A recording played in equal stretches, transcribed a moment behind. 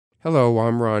Hello,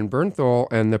 I'm Ron Bernthal,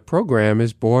 and the program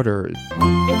is Borders.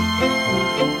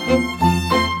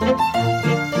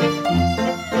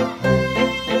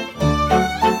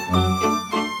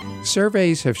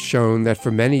 Surveys have shown that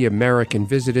for many American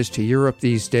visitors to Europe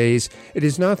these days, it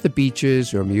is not the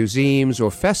beaches or museums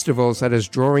or festivals that is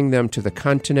drawing them to the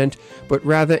continent, but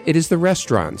rather it is the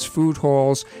restaurants, food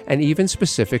halls, and even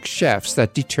specific chefs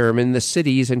that determine the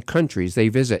cities and countries they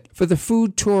visit. For the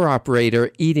food tour operator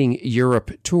Eating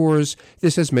Europe Tours,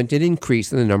 this has meant an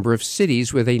increase in the number of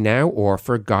cities where they now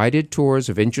offer guided tours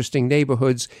of interesting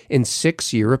neighborhoods in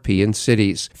 6 European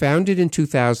cities. Founded in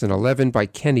 2011 by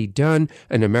Kenny Dunn,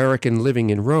 an American living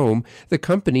in Rome, the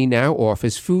company now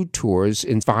offers food tours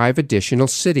in 5 additional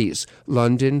cities: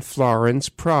 London, Florence,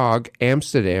 Prague,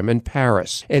 Amsterdam, and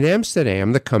Paris. In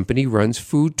Amsterdam, the company runs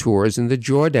food tours in the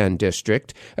Jordan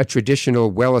district, a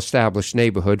traditional, well-established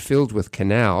neighborhood filled with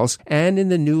canals, and in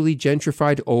the newly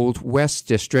gentrified Old West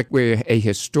district, where a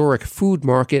historic food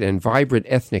market and vibrant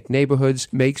ethnic neighborhoods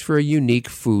makes for a unique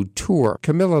food tour.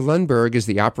 Camilla Lundberg is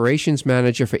the operations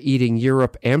manager for Eating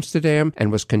Europe Amsterdam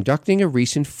and was conducting a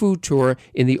recent food tour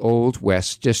in the Old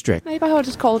West district. The neighborhood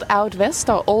is called Oud West,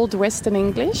 or Old West in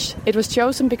English. It was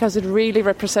chosen because it really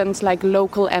represents like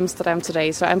local Amsterdam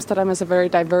today. So Amsterdam is a very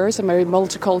diverse and very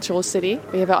multicultural city.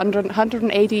 We have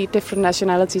 180 different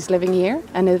nationalities living here,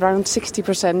 and around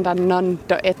 60% are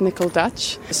non-ethnical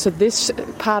Dutch. So this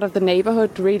part of the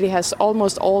neighborhood really has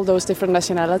almost all those different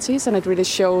nationalities, and it really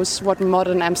shows what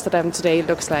modern Amsterdam today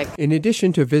looks like. In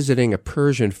addition to visiting a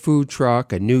Persian food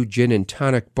truck, a new gin and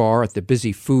tonic bar at the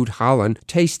busy Food Holland,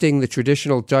 tasting the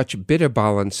traditional Dutch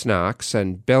bitterballen snacks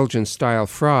and Belgian-style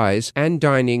fries, and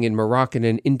dining in Moroccan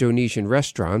and Indonesian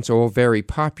restaurants, all very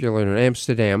popular in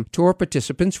Amsterdam, tour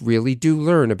participants really do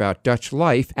learn about Dutch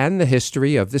life and the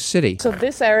history of the city. So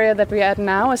this area that we're at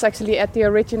now is actually at the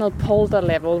original polder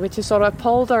level, which is sort of,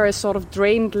 polder is sort of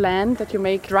drained land that you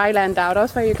make dry land out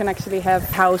of, where you can actually have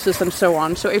houses and so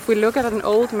on. So if we look at an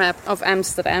old map of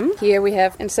Amsterdam, here we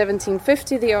have in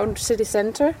 1750 the old city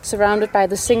centre, surrounded by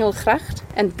the Singelgracht,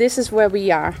 and this is where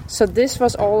we are. So this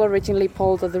was all originally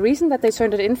polder. The reason that they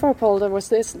turned it in for a polder was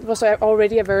this was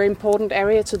already a very important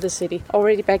area to the city,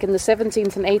 already back in the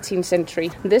 17th and 18th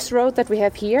century. This road that we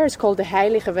have here is called the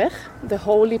Heilige Weg, the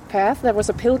Holy Path. That was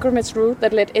a pilgrimage route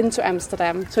that led into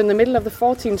Amsterdam. So in the middle of the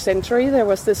 14th century, there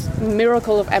was this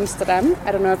miracle of Amsterdam.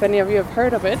 I don't know if any of you have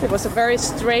heard of it. It was a very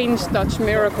strange Dutch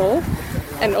miracle.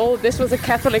 And this was the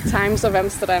Catholic times of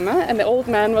Amsterdam, and the old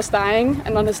man was dying,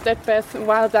 and on his deathbed,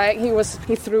 while dying,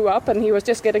 he threw up, and he was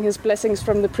just getting his blessings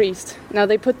from the priest. Now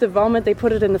they put the vomit, they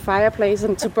put it in the fireplace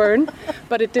and to burn,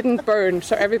 but it didn't burn.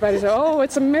 So everybody said, "Oh,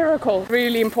 it's a miracle!"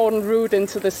 Really important route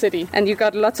into the city, and you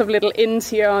got lots of little inns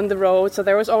here on the road. So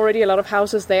there was already a lot of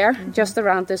houses there, just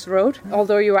around this road,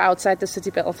 although you were outside the city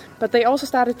belt. But they also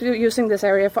started using this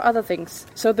area for other things.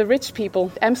 So the rich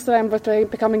people, Amsterdam was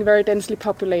becoming very densely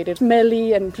populated,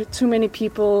 smelly, and too many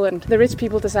people, and the rich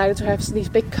people decided to have these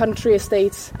big country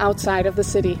estates outside of the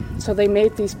city. So they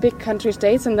made these big country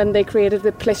estates, and then they created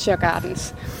the pleasure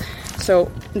gardens.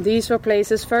 So these were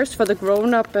places first for the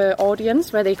grown-up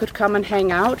audience, where they could come and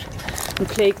hang out and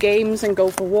play games and go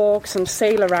for walks and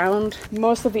sail around.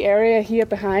 Most of the area here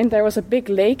behind, there was a big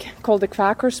lake called the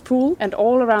Kwakerspoel, and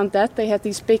all around that they had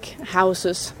these big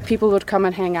houses. People would come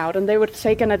and hang out, and they would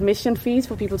take an admission fee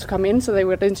for people to come in, so they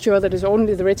would ensure that it's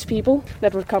only the rich people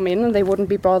that would come in, and they wouldn't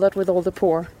be bothered with all the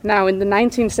poor. Now in the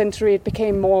 19th century it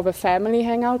became more of a family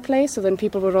hangout place, so then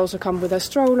people would also come with their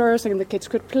strollers, and the kids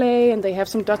could play, and they have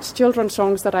some Dutch children's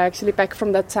songs that are actually back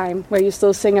from that time, where you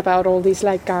still sing about all these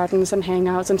like gardens and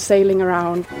hangouts and sailing around.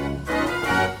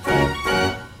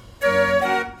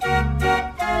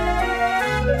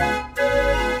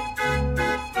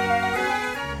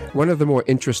 One of the more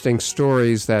interesting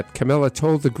stories that Camilla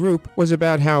told the group was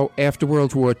about how after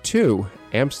World War II,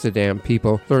 Amsterdam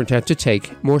people learned how to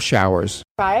take more showers.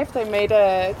 They made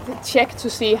a check to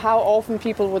see how often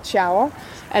people would shower,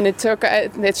 and it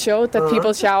showed that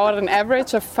people showered an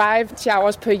average of 5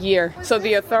 showers per year. So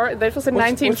that was in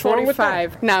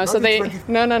 1945. Now, so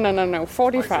no,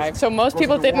 45. So most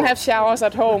people didn't have showers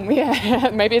at home.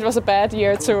 Yeah, maybe it was a bad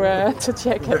year to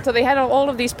check it. So they had all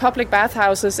of these public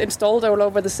bathhouses installed all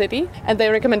over the city, and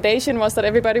their recommendation was that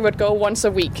everybody would go once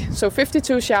a week. So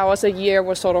 52 showers a year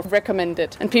was sort of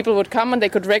recommended, and people would come and they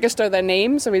could register their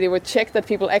names, so they would check that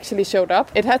people actually showed up.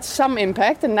 It had some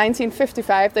impact. In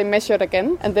 1955 they measured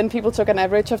again, and then people took an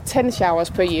average of 10 showers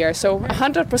per year, so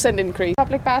 100% increase.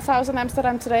 Public bathhouse in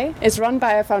Amsterdam today is run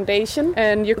by a foundation,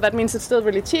 and that means it's still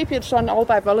really cheap. It's run all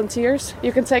by volunteers.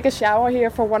 You can take a shower here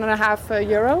for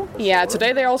 €1.50. Yeah,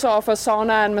 today they also offer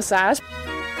sauna and massage.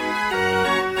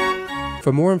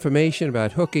 For more information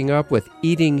about hooking up with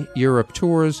Eating Europe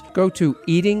tours, go to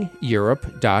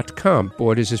eatingeurope.com.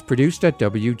 Borders is produced at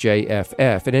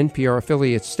WJFF, an NPR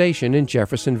affiliate station in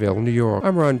Jeffersonville, New York.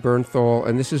 I'm Ron Bernthal,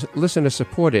 and this is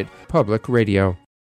listener-supported public radio.